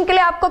क्वेश्चन के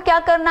लिए आपको क्या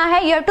करना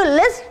है, you have to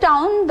list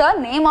down the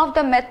name of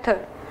the method,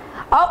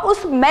 और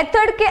उस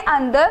मेथड के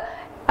अंदर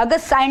अगर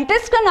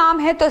साइंटिस्ट का नाम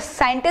है तो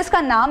साइंटिस्ट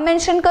का नाम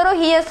मेंशन करो,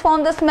 he has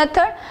found this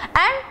method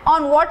and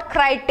on what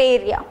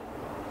criteria.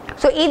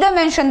 So either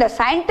mention the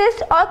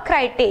scientist और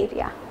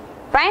criteria.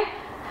 Fine.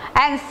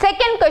 And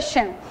second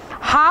question,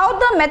 how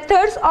the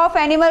methods of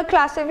animal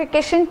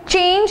classification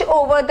change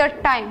over the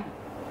time.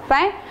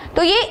 Fine.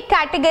 तो ये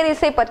category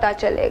से पता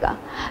चलेगा.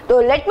 तो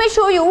let me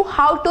show you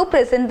how to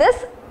present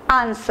this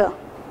answer.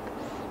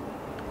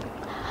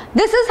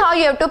 This is how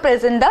you have to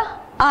present the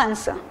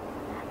answer.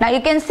 Now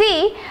you can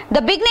see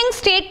the beginning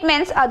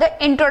statements are the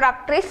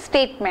introductory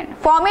statement.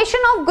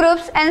 Formation of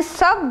groups and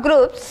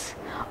subgroups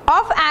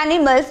of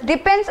animals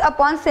depends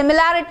upon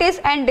similarities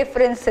and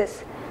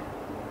differences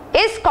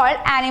is called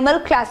animal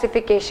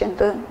classification.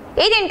 So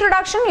in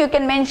introduction you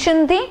can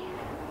mention the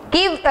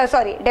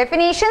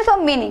definitions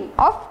or meaning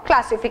of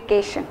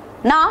classification.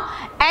 Now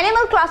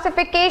animal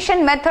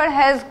classification method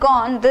has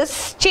gone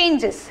this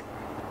changes.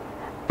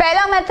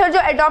 पहला method जो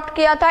adopt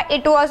किया था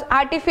it was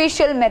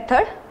artificial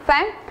method,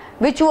 fine,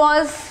 which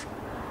was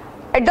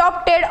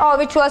adopted or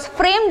which was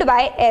framed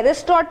by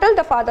Aristotle,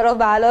 the father of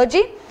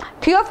biology,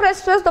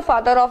 Theophrastus, the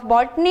father of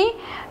botany,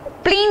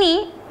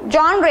 Pliny,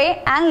 John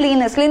Ray and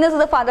Linus. Linus is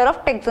the father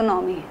of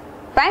taxonomy.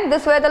 Fine.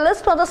 This were the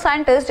list of the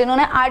scientists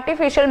जिन्होंने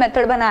artificial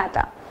method बनाया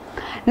था.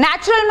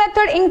 Natural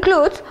method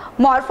includes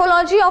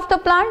morphology of the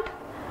plant,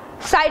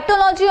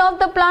 cytology of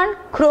the plant,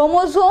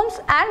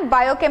 chromosomes and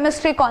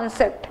biochemistry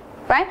concept.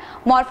 Right?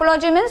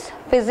 Morphology means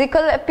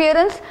physical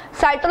appearance,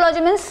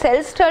 cytology means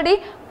cell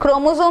study,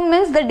 chromosome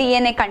means the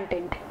DNA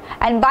content,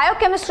 and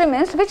biochemistry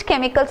means which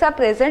chemicals are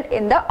present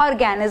in the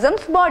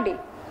organism's body.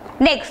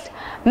 Next,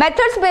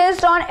 methods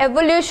based on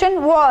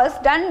evolution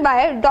was done by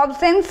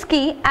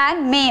Dobzhansky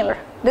and Mayr.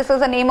 This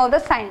was the name of the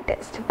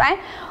scientist. Right?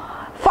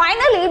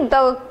 Finally,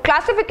 the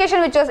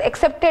classification which was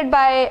accepted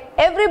by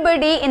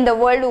everybody in the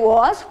world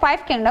was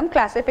five kingdom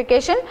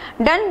classification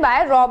done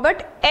by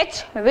Robert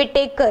H.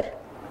 Whittaker.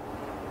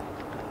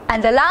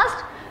 And the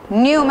last,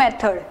 new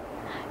method.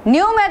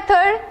 New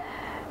method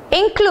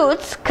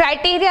includes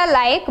criteria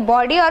like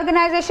body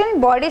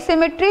organization, body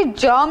symmetry,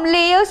 germ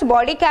layers,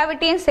 body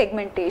cavity and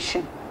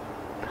segmentation.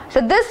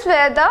 So this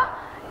were the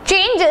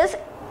changes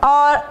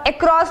or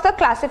across the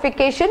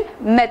classification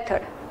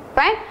method.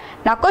 Fine.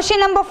 Now question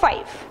number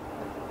 5.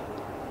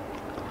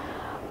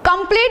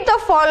 Complete the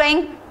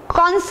following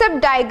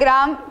concept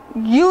diagram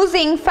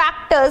using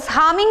factors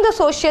harming the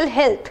social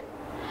health.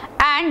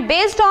 And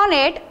based on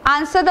it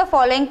answer the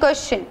following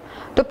question.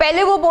 तो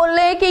पहले वो बोल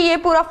रहे हैं कि ये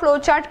पूरा flow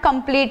chart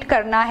complete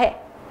करना है,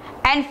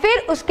 एंड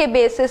फिर उसके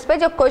बेसिस पे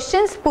जो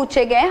क्वेश्चंस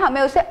पूछे गए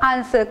हमें उसे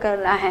आंसर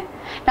करना है.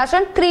 Now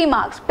student 3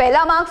 marks.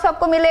 पहला मार्क्स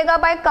आपको मिलेगा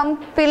by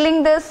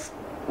filling this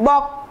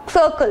box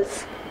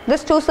circles,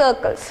 this 2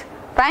 circles,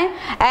 fine,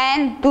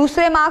 and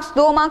दूसरे मार्क्स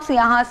 2 मार्क्स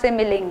यहाँ से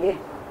मिलेंगे.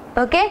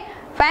 Okay,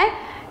 fine.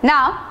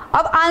 नाउ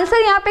अब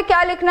आंसर यहाँ पे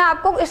क्या लिखना है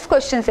आपको इस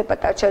क्वेश्चन से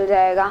पता चल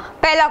जाएगा.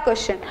 पहला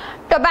question,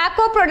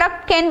 tobacco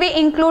product can be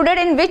included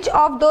in which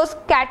of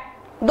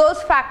those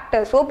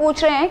factors. वो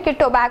पूछ रहे हैं कि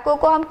टोबैको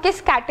को हम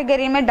किस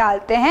कैटेगरी में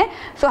डालते हैं.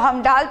 सो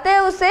हम डालते हैं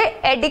उसे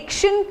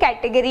एडिक्शन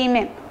कैटेगरी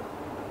में.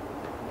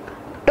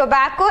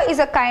 Tobacco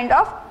is a kind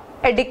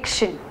of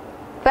addiction.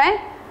 Fine.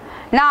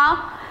 Now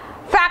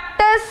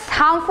factors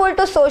harmful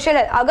to social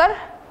health. अगर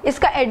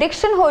इसका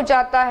एडिक्शन हो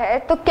जाता है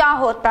तो क्या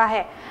होता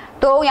है.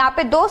 तो यहाँ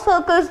पे 2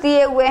 सर्कल्स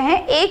दिए हुए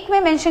हैं. एक में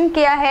मेंशन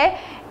किया है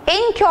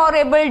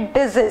इनक्योरेबल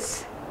डिजीज,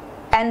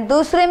 एंड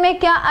दूसरे में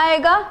क्या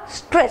आएगा,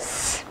 stress.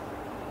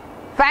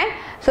 Fine.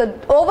 So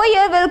over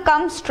here will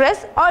come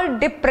stress और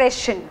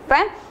depression.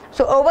 Fine.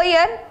 So over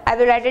here I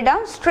will write it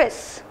down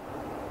stress.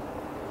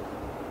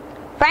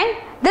 Fine.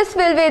 This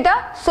will be the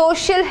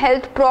social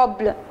health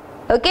problem.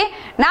 Okay.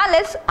 Now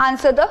let's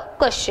answer the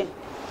question.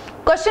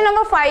 Question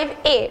number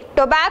 5A.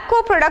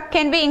 Tobacco product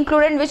can be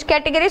included in which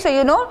category? So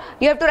you know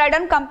you have to write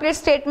down complete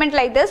statement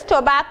like this.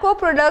 Tobacco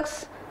products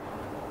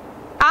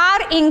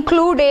are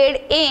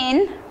included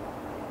in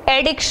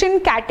addiction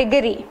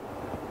category.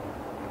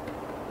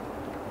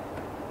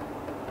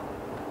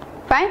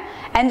 Fine.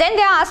 And then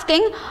they are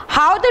asking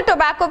how the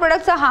tobacco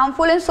products are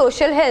harmful in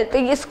social health. तो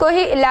इसको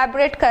ही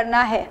elaborate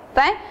करना है.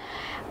 Fine.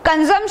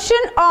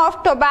 Consumption of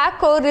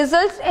tobacco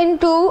results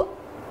into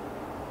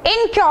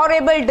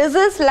incurable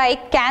disease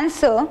like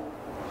cancer,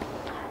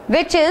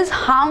 which is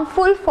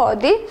harmful for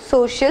the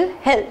social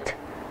health.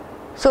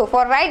 So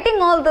for writing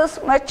all this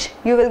much,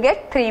 you will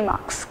get 3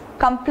 marks,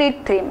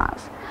 complete 3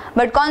 marks.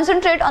 But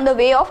concentrate on the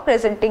way of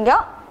presenting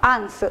your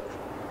answer.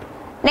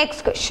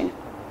 Next question.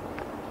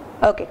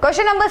 Okay,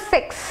 question number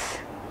 6.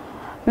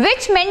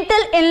 Which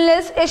mental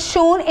illness is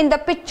shown in the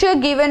picture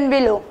given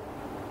below?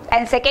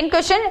 And second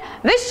question,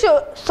 which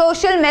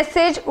social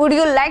message would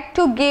you like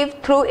to give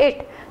through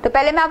it? तो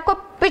पहले मैं आपको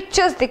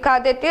pictures दिखा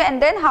देती हूँ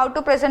and then how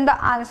to present the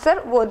answer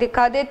वो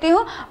दिखा देती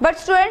हूँ. But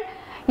student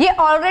ये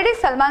already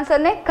सलमान सर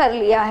ने कर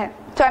लिया है,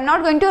 so I'm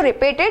not going to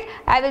repeat it.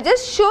 I will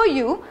just show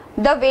you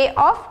the way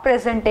of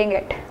presenting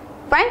it.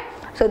 Fine.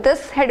 So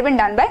this had been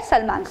done by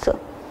Salman sir.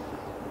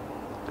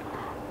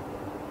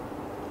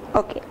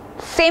 Okay.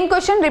 Same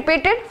question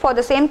repeated for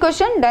the same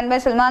question done by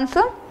Salman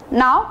sir.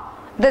 Now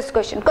this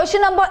question.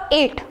 Question number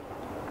 8.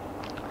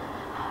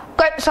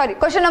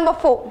 Question number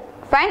 4.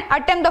 Fine.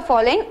 Attempt the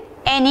following.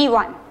 Any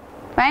one.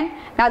 Fine.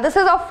 Now this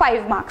is of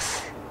 5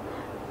 marks.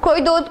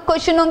 कोई 2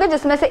 question होंगे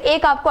जिसमें से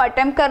एक आपको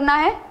attempt करना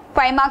है.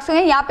 5 marks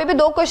होंगे. यहाँ पे भी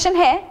 2 क्वेश्चन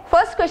है.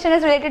 First question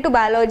is related to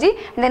biology.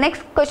 And the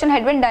next question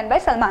had been done by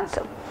Salman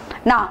sir.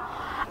 Now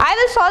I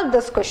will solve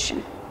this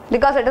question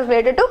because it is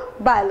related to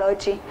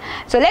biology.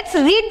 So let's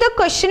read the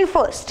question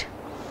first.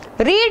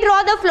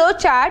 Redraw the flow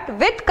chart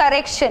with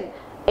correction.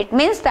 It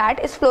means that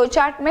इस flow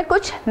chart में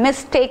कुछ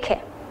mistake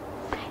है.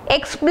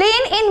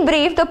 Explain in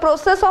brief the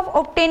process of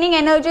obtaining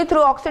energy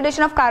through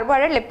oxidation of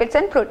carbohydrate, lipids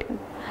and protein.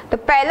 तो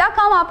पहला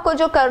काम आपको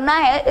जो करना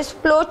है इस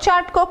फ्लो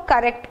चार्ट को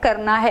करेक्ट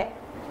करना है.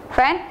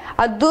 फाइन.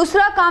 और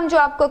दूसरा काम जो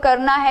आपको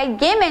करना है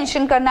ये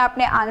मेंशन करना है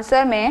अपने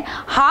आंसर में,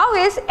 how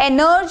is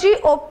energy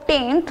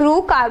obtain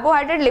through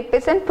carbohydrate,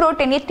 lipids and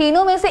protein. ये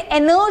तीनों में से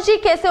एनर्जी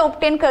कैसे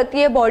ऑब्टेन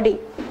करती है body.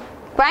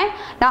 Fine.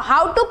 Now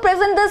how to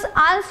present this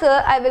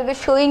answer I will be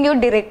showing you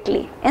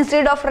directly.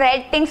 Instead of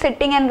writing,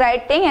 sitting and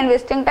writing and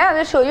wasting time, I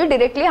will show you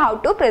directly how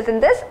to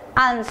present this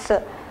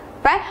answer.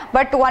 Fine.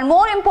 But one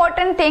more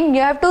important thing,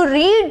 you have to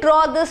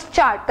redraw this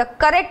chart, the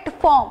correct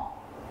form.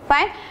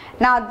 Fine.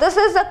 Now this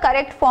is the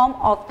correct form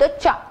of the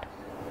chart.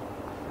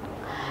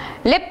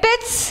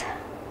 Lipids,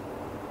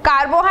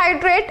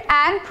 carbohydrate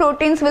and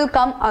proteins will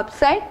come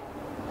upside.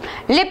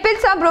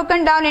 Lipids are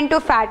broken down into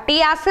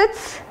fatty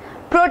acids.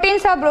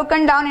 Proteins are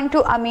broken down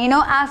into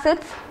amino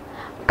acids.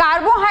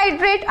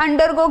 Carbohydrate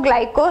undergo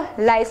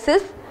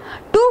glycolysis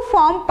to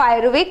form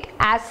pyruvic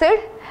acid.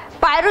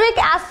 Pyruvic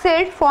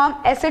acid form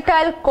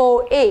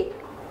acetyl-CoA,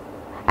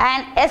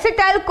 and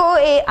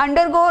acetyl-CoA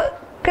undergo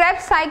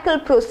Krebs cycle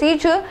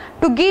procedure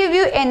to give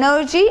you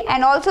energy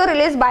and also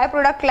release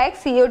byproduct like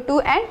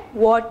CO2 and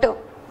water.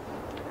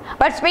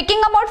 But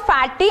speaking about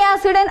fatty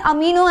acid and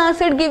amino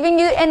acid giving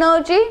you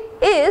energy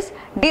is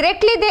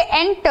directly they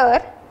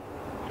enter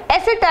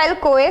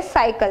acetyl-CoA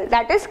cycle,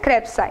 that is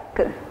Krebs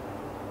cycle.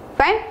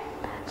 Fine.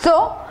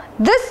 So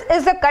this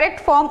is the correct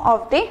form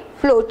of the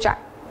flow chart.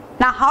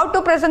 Now how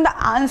to present the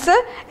answer?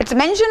 It's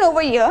mentioned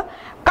over here.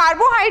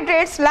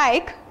 Carbohydrates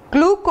like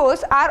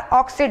glucose are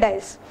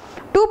oxidized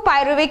to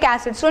pyruvic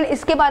acid. So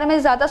इसके बारे में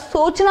ज़्यादा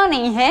सोचना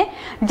नहीं है,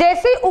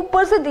 जैसे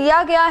ऊपर से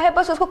दिया गया है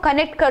बस उसको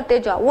कनेक्ट करते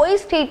जाओ, वही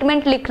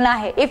स्टेटमेंट लिखना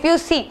है. If you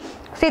see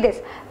this,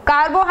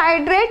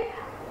 carbohydrate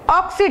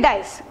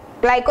oxidize.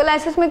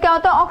 Glycolysis में क्या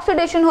होता है,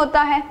 ऑक्सीडेशन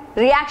होता है.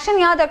 रिएक्शन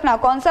याद रखना,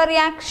 कौन सा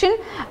reaction,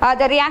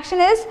 the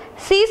reaction is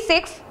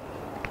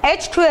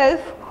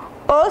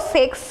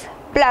C6H12O6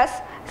 plus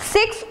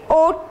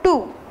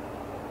 6O2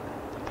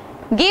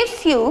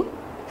 gives you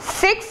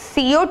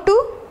 6CO2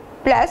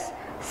 plus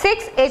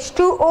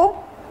 6H2O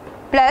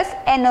plus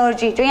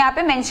energy, जो यहाँ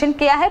पे मेंशन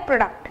किया है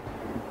प्रोडक्ट.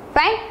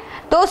 फाइन.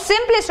 तो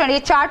सिंपली स्टूडेंट ये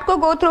चार्ट को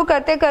गो थ्रू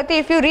करते करते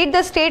if you read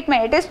the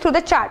statement it is through the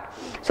chart.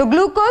 So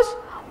glucose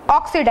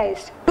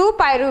oxidized to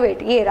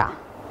pyruvate, ये रहा.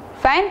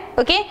 Fine.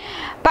 Okay.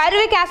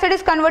 Pyruvic acid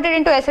is converted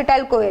into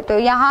एसिटाइल-CoA, तो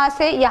यहाँ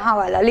से यहाँ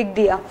वाला लिख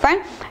दिया.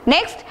 Fine.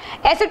 Next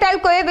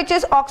एसिटाइल-CoA which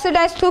is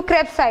oxidized through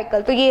Krebs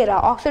cycle, तो ये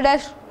रहा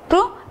oxidized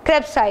through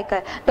Krebs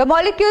cycle. The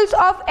molecules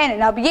of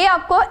Na, अब ये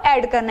आपको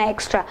ऐड करना है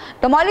extra.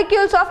 The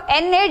molecules of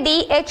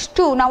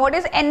NADH2. Now what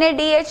is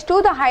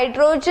NADH2? The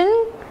hydrogen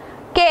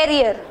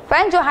carrier.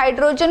 Fine. जो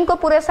हाइड्रोजन को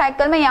पूरे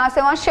साइकिल में यहाँ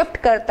से वहाँ शिफ्ट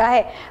करता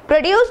है.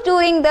 Produced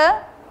during the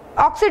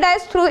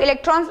oxidized through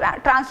electron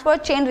transfer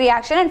chain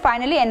reaction and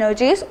finally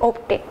energy is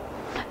obtained.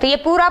 तो ये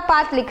पूरा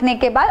पाथ लिखने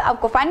के बाद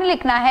आपको फाइनली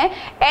लिखना है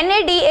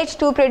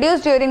NaDH2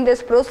 produced during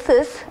this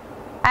process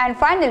and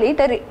finally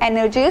the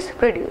energy is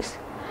produced.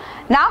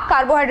 Now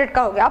carbohydrate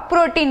का हो गया. अब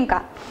प्रोटीन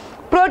का.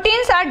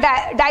 Proteins are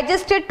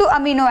digested to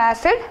amino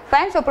acid.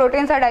 Fine. So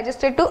proteins are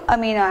digested to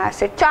amino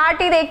acid.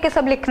 Chart ही देख के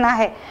सब लिखना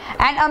है.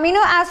 And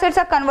amino acids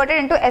are converted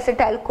into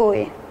acetyl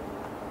CoA.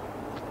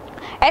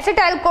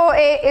 Acetyl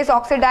CoA is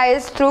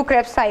oxidized through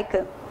Krebs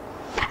cycle.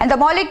 And the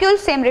molecule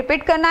same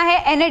repeat करना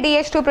है.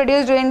 NaDH2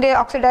 produced during the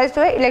oxidized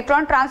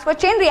electron transfer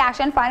chain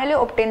reaction finally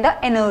obtain the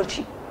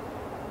energy.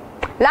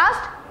 Last,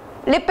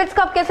 lipids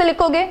का आप कैसे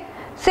लिखोगे?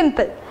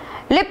 Simple.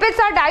 Lipids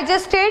are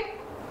digested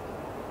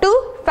to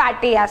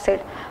fatty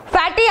acid.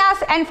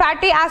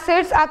 Fatty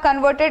acids are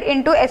converted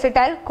into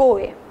acetyl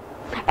CoA.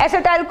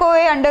 Acetyl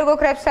CoA undergo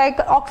Krebs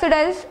cycle,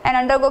 oxidize and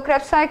undergo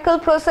Krebs cycle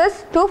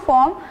process to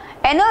form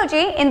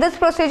energy. In this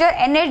procedure,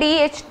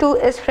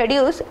 NaDH2 is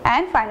produced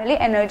and finally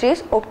energy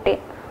is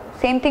obtained.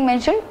 Same thing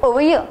mentioned over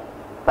here.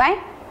 Fine.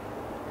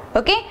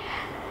 Okay.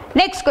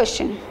 Next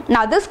question.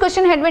 Now this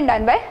question had been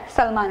done by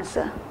Salman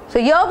sir. So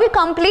here we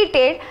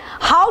completed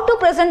how to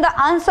present the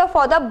answer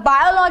for the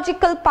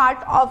biological part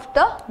of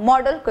the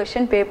model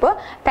question paper.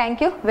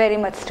 Thank you very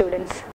much, students.